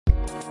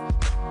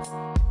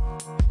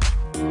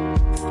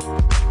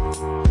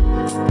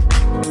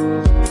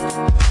Hello,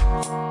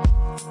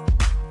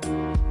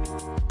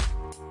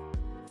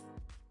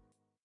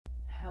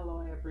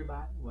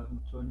 everybody.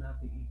 Welcome to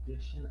another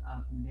edition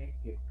of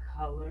Naked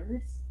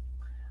Colors.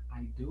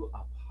 I do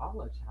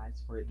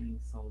apologize for it being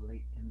so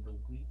late in the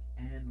week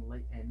and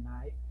late at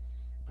night,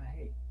 but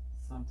hey,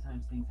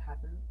 sometimes things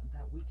happen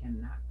that we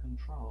cannot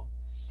control.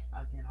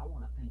 Again, I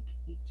want to thank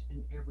each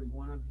and every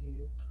one of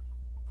you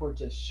for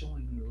just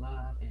showing me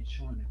love and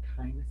showing me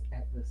kindness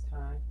at this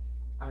time.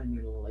 I'm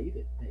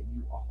elated that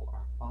you all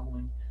are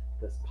following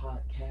this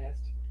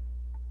podcast.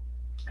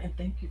 And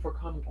thank you for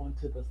coming on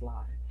to this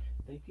live.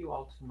 Thank you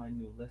all to my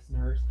new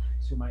listeners,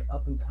 to my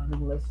up and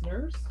coming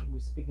listeners. We're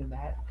speaking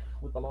that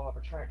with the law of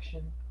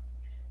attraction.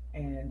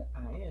 And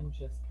I am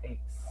just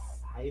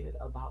excited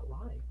about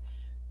life.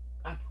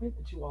 I pray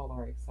that you all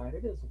are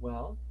excited as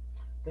well.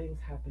 Things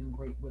have been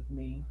great with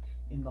me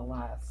in the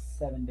last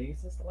 7 days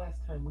since the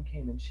last time we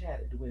came and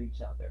chatted with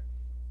each other.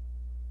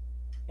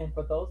 And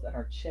for those that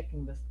are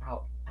checking this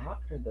out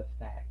after the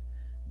fact,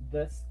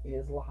 this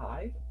is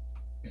live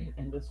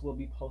and this will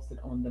be posted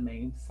on the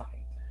main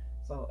site.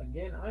 So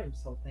again, I am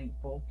so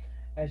thankful.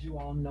 As you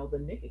all know, the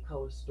Naked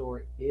Color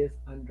store is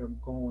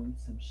undergoing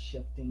some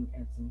shifting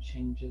and some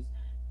changes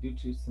due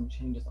to some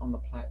changes on the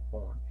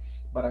platform.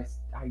 But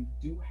I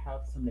do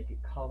have some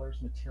Naked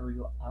Colors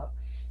material up.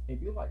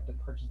 If you'd like to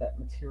purchase that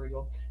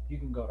material, you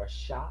can go to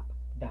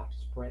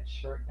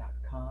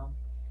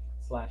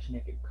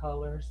shop.spreadshirt.com/naked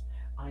colors.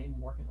 I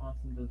am working on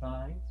some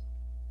designs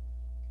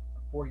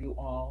for you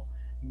all.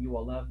 You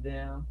will love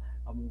them.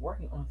 I'm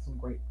working on some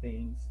great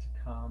things to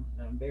come,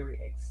 and I'm very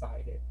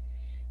excited.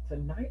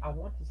 Tonight, I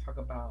want to talk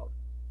about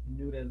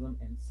nudism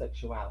and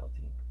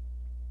sexuality.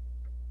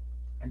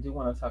 I do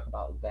want to talk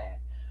about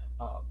that.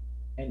 Um,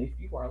 and if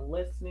you are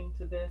listening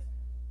to this,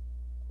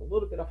 a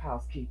little bit of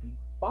housekeeping.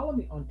 Follow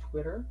me on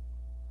Twitter,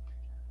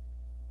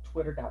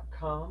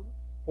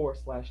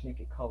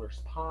 twitter.com/naked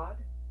colors pod.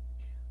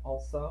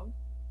 Also,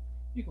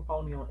 you can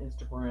follow me on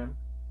Instagram,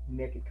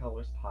 Naked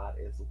Colors Pod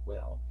as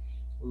well.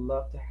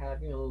 Love to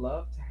have you and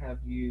love to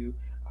have you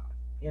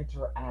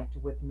interact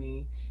with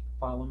me,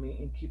 follow me,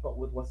 and keep up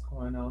with what's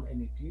going on.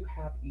 And if you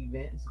have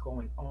events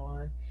going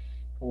on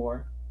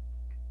or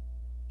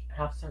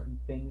have certain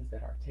things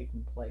that are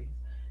taking place,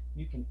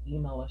 you can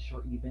email us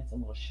your events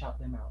and we'll shout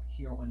them out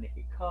here on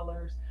Naked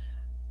Colors.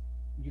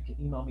 You can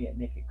email me at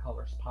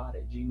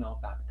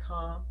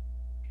nakedcolorspod@gmail.com.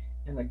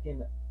 And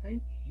again,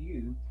 thank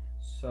you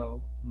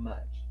so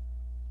much.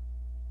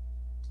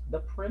 The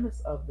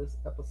premise of this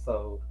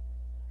episode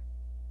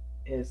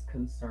is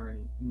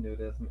concerning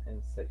nudism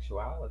and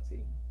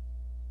sexuality.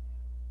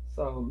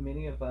 So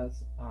many of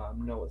us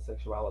know what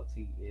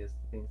sexuality is,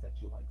 the things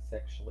that you like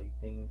sexually,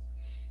 things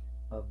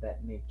of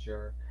that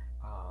nature,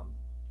 um,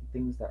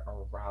 things that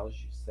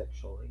arouse you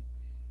sexually.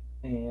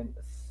 And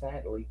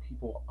sadly,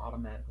 people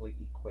automatically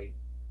equate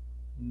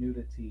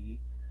nudity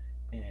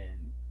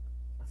and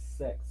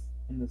sex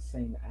in the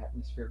same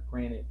atmosphere.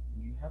 Granted,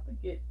 you have to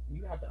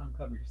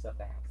uncover yourself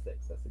to have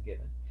sex. That's a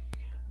given.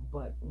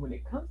 But when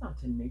it comes down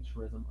to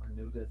naturism or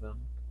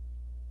nudism,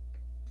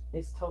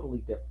 it's totally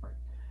different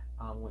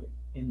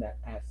in that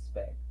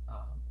aspect.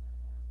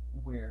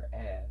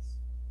 Whereas,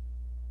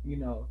 you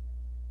know,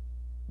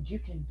 you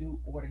can do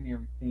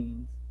ordinary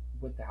things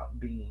without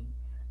being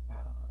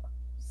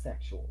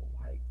sexual.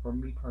 Like for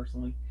me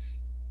personally,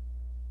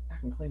 I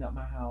can clean up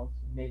my house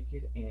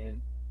naked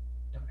and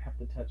don't have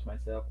to touch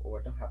myself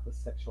or don't have to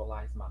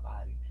sexualize my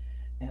body.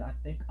 And I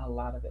think a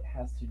lot of it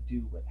has to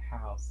do with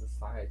how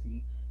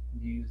society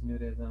views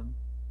nudism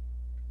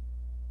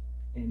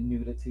and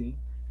nudity.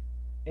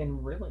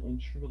 And really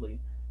and truly,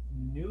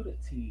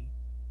 nudity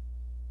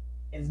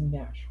is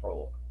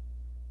natural.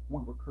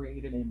 We were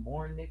created and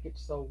born naked,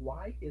 so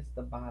why is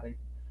the body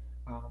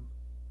um,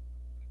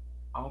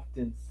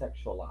 often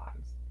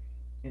sexualized?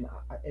 And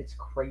it's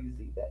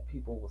crazy that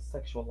people will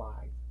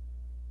sexualize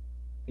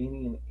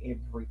any and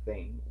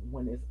everything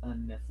when it's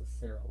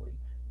unnecessary.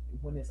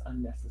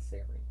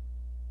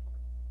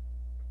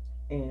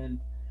 And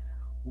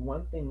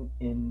one thing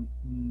in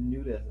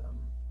nudism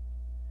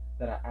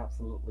that I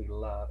absolutely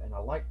love, and I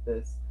like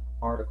this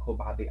article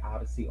by the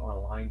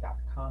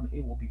odysseyonline.com.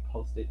 It will be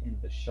posted in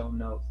the show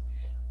notes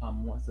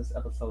once this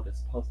episode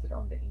is posted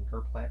on the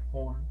Anchor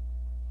platform.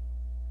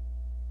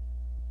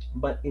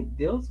 But it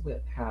deals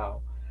with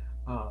how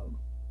um,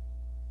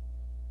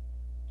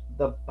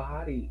 the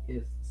body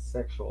is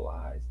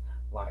sexualized,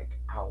 like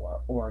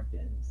our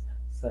organs,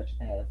 such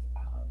as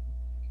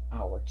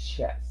our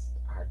chest,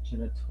 our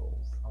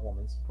genitals, a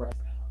woman's breast,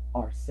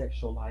 are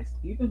sexualized.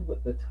 Even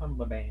with the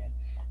Tumblr ban,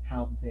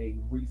 how they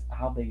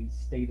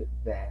stated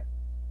that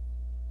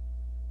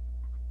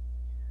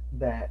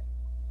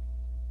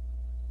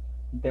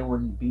there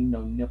would be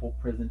no nipple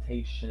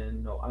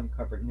presentation, no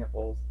uncovered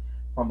nipples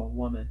from a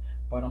woman.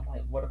 But I'm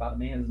like, what about a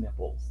man's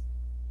nipples?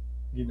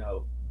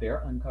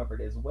 They're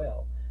uncovered as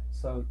well.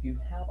 So you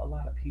have a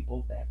lot of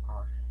people that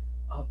are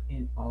up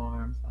in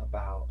arms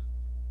about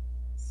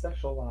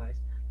sexualize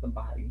the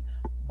body.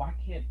 Why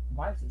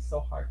is it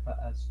so hard for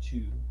us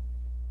to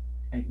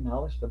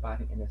Acknowledge the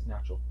body in its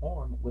natural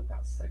form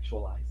without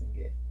sexualizing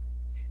it.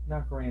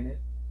 Now, granted,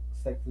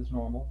 sex is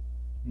normal.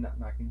 I'm not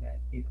knocking that.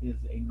 It is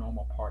a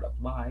normal part of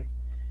life.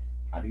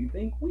 How do you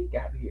think we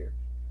got here?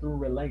 Through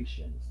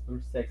relations,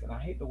 through sex. And I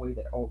hate the way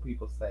that old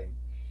people say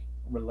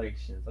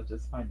relations. I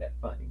just find that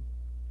funny.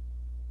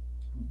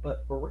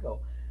 But for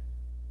real,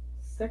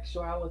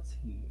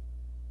 sexuality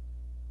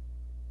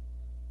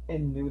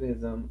and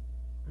nudism,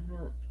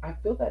 I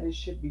feel that it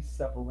should be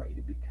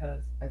separated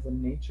because as a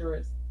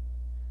naturist,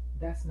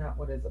 that's not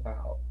what it's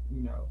about.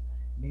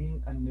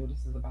 Being a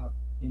nudist is about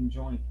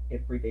enjoying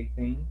everyday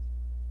things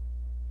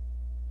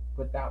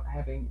without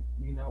having,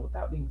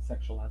 without being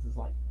sexualized. It's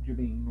like you're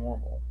being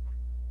normal.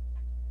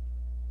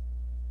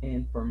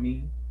 And for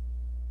me,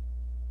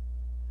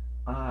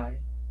 I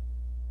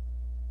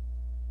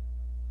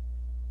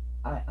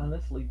I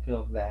honestly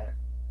feel that,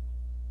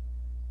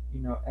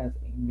 as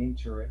a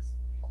naturist,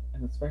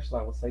 and especially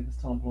I would say this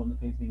till I'm blue in the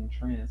face being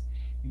trans,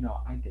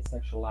 I get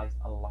sexualized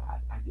a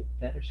lot. I get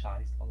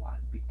fetishized a lot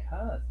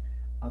because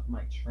of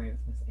my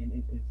transness, and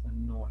it is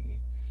annoying.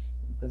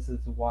 This is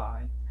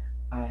why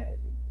I,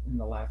 in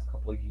the last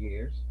couple of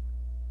years,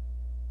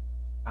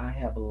 I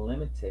have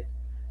limited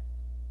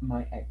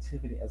my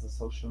activity as a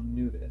social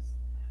nudist.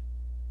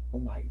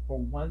 Like for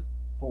one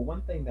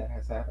thing that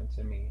has happened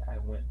to me,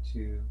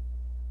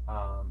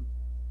 um,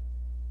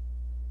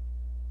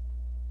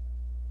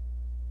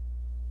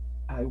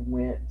 I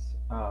went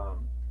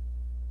um,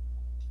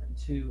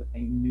 to a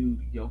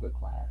nude yoga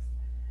class,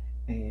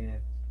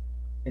 and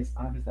it's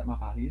obvious that my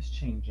body is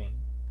changing,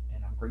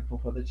 and I'm grateful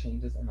for the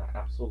changes, and I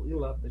absolutely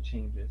love the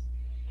changes.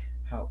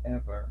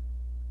 However,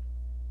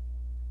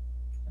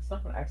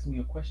 someone asked me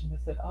a question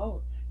that said,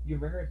 "Oh, you're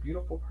a very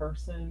beautiful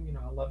person.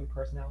 I love your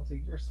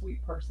personality. You're a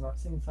sweet person. I've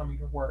seen some of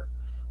your work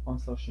on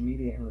social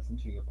media and listened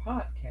to your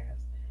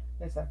podcast."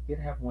 They said, "I did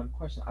have one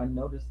question. I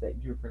noticed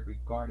that you're very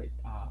guarded.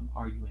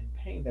 Are you in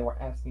pain?" They were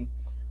asking,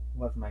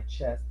 "Was my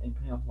chest in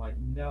pain?" I'm like,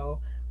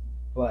 "No,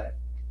 but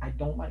I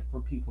don't like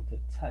for people to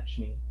touch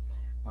me,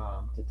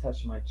 to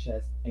touch my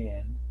chest."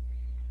 And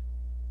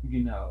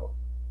you know,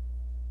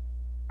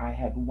 I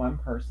had one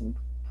person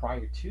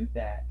prior to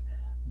that.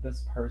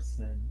 This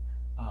person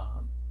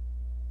um,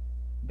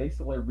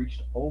 basically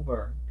reached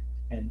over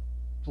and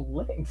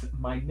flicked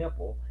my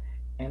nipple,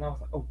 and I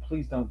was like, "Oh,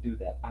 please don't do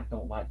that. I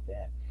don't like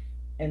that."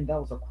 And that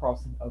was a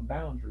crossing of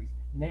boundaries.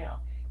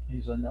 Now,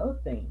 here's another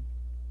thing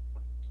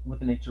with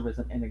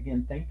naturism, and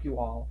again, thank you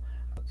all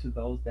to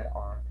those that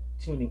are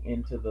tuning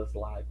into this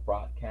live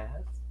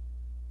broadcast.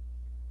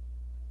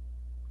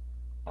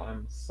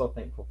 I'm so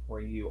thankful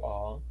for you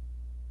all.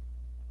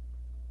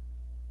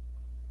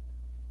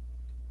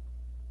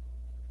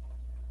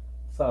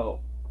 So,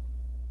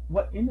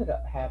 what ended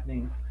up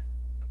happening,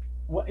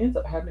 what ends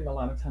up happening a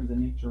lot of times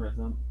in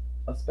naturism,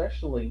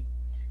 especially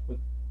with,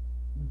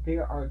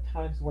 there are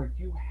times where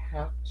you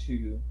have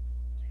to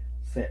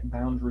set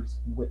boundaries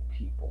with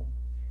people.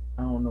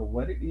 I don't know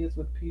what it is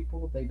with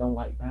people, they don't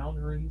like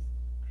boundaries,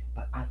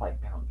 but I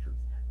like boundaries.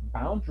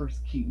 Boundaries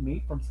keep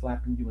me from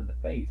slapping you in the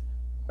face.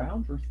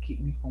 Boundaries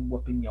keep me from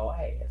whooping your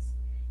ass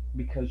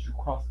because you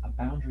crossed a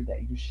boundary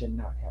that you should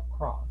not have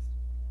crossed.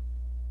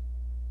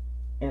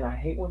 And I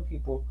hate when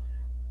people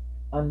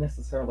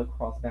unnecessarily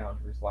cross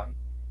boundaries. Like,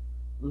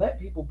 let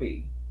people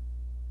be,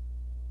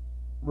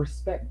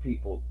 respect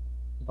people.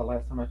 The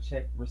last time I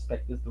checked,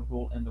 respect is the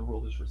rule, and the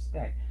rule is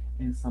respect.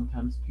 And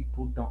sometimes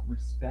people don't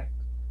respect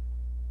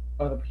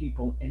other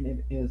people, and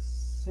it is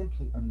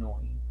simply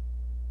annoying.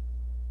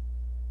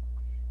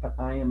 But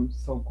I am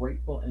so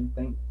grateful and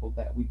thankful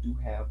that we do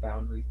have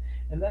boundaries,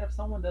 and that if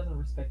someone doesn't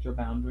respect your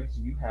boundaries,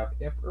 you have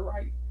every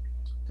right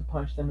to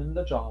punch them in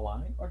the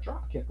jawline or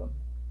drop kick them.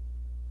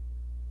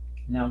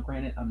 Now,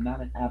 granted, I'm not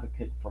an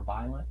advocate for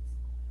violence,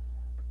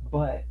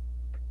 but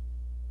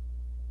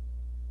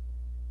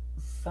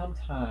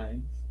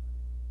sometimes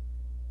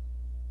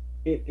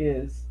it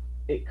is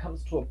it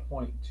comes to a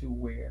point to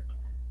where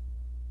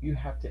you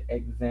have to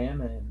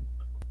examine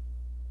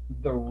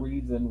the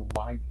reason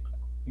why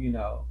you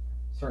know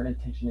certain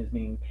attention is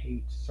being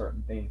paid to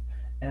certain things.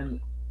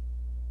 And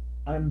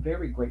I'm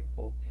very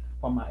grateful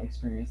for my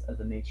experience as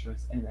a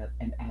naturist and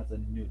as a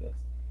nudist.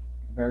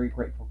 Very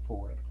grateful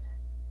for it.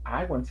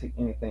 I wouldn't take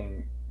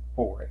anything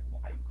for it,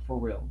 like for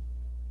real.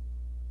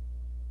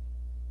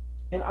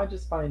 And I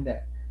just find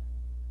that,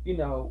 you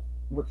know,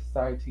 with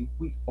society,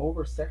 we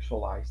over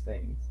sexualize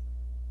things.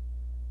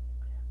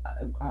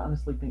 I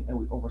honestly think that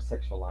we over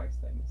sexualize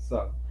things.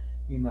 So,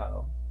 you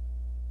know,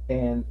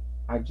 and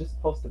I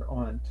just posted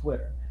on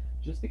Twitter,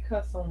 just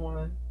because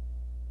someone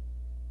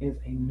is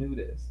a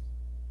nudist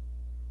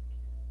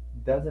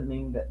doesn't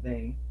mean that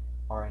they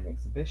are an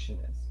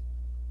exhibitionist.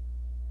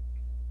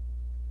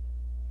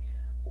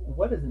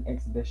 What is an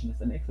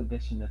exhibitionist? An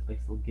exhibitionist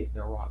basically get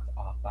their rocks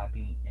off by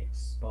being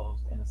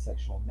exposed in a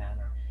sexual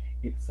manner.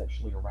 It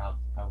sexually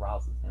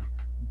arouses them.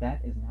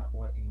 That is not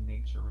what a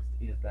naturist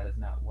is. That is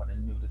not what a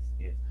nudist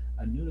is.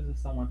 A nudist is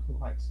someone who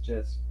likes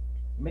just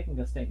making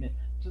a statement,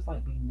 just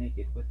like being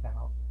naked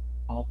without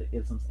all the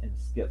isms and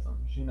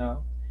schisms, you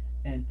know?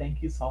 And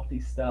thank you,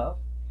 Salty Stuff,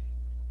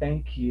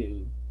 Thank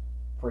you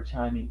for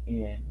chiming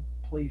in.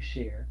 Please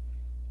share.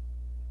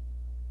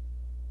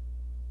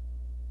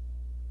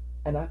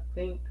 And I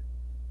think,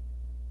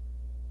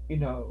 you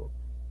know,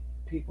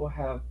 people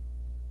have,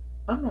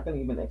 I'm not going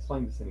to even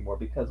explain this anymore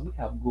because we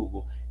have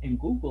Google, and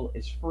Google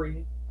is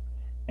free.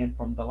 And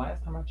from the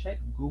last time I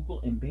checked,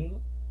 Google and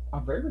Bing are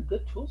very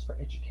good tools for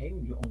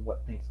educating you on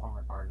what things are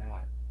and are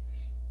not.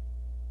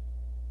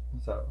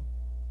 So,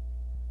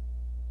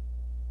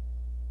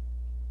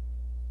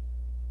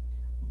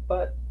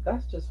 but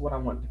that's just what I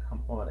wanted to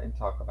come on and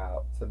talk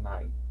about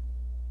tonight.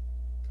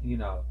 You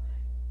know,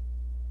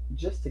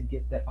 just to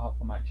get that off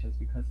of my chest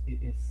because it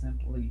is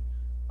simply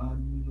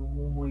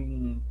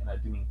annoying, and I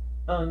do mean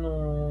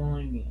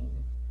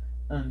annoying,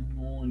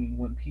 annoying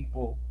when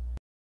people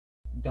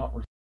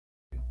don't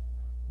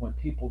when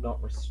people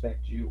don't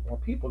respect you or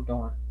people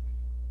don't,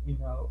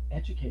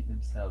 educate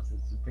themselves.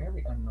 It's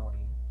very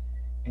annoying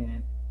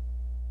and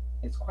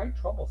it's quite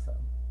troublesome,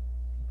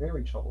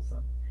 very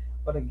troublesome.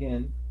 But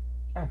again,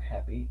 I'm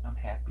happy. I'm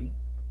happy.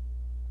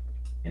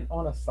 And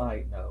on a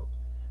side note,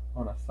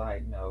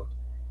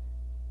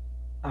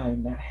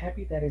 I'm not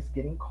happy that it's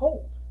getting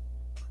cold.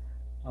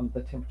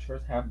 The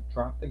temperatures have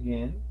dropped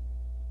again.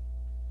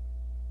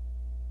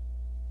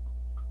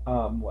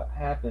 What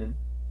happened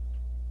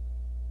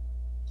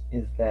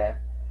is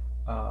that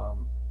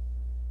um,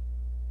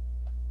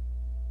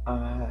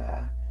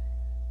 I,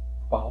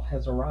 fall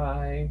has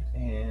arrived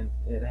and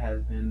it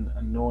has been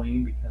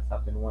annoying because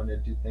I've been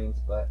wanting to do things,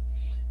 but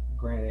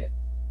granted,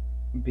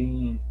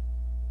 being,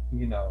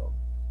 you know,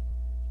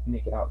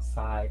 naked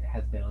outside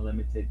has been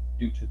limited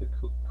due to the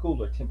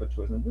cooler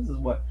temperatures. And this is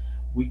what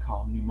we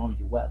call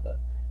pneumonia weather.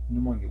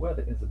 Pneumonia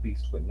weather is a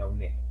beast with no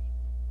neck.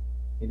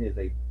 It is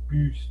a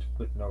beast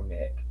with no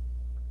neck.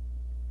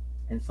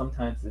 And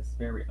sometimes it's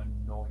very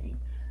annoying,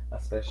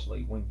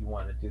 especially when you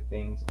want to do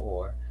things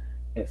or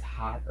it's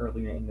hot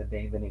earlier in the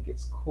day, then it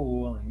gets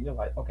cool, and you're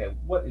like, okay,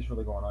 what is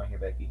really going on here,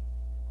 Becky?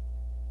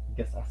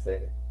 Guess I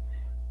said it.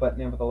 But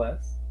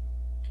nevertheless,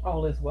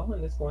 all is well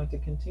and it's going to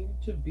continue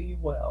to be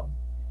well.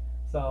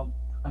 So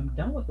I'm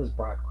done with this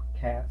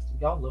broadcast.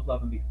 Y'all live,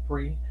 love, and be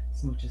free.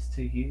 Smooches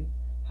to you.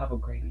 Have a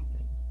great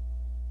evening.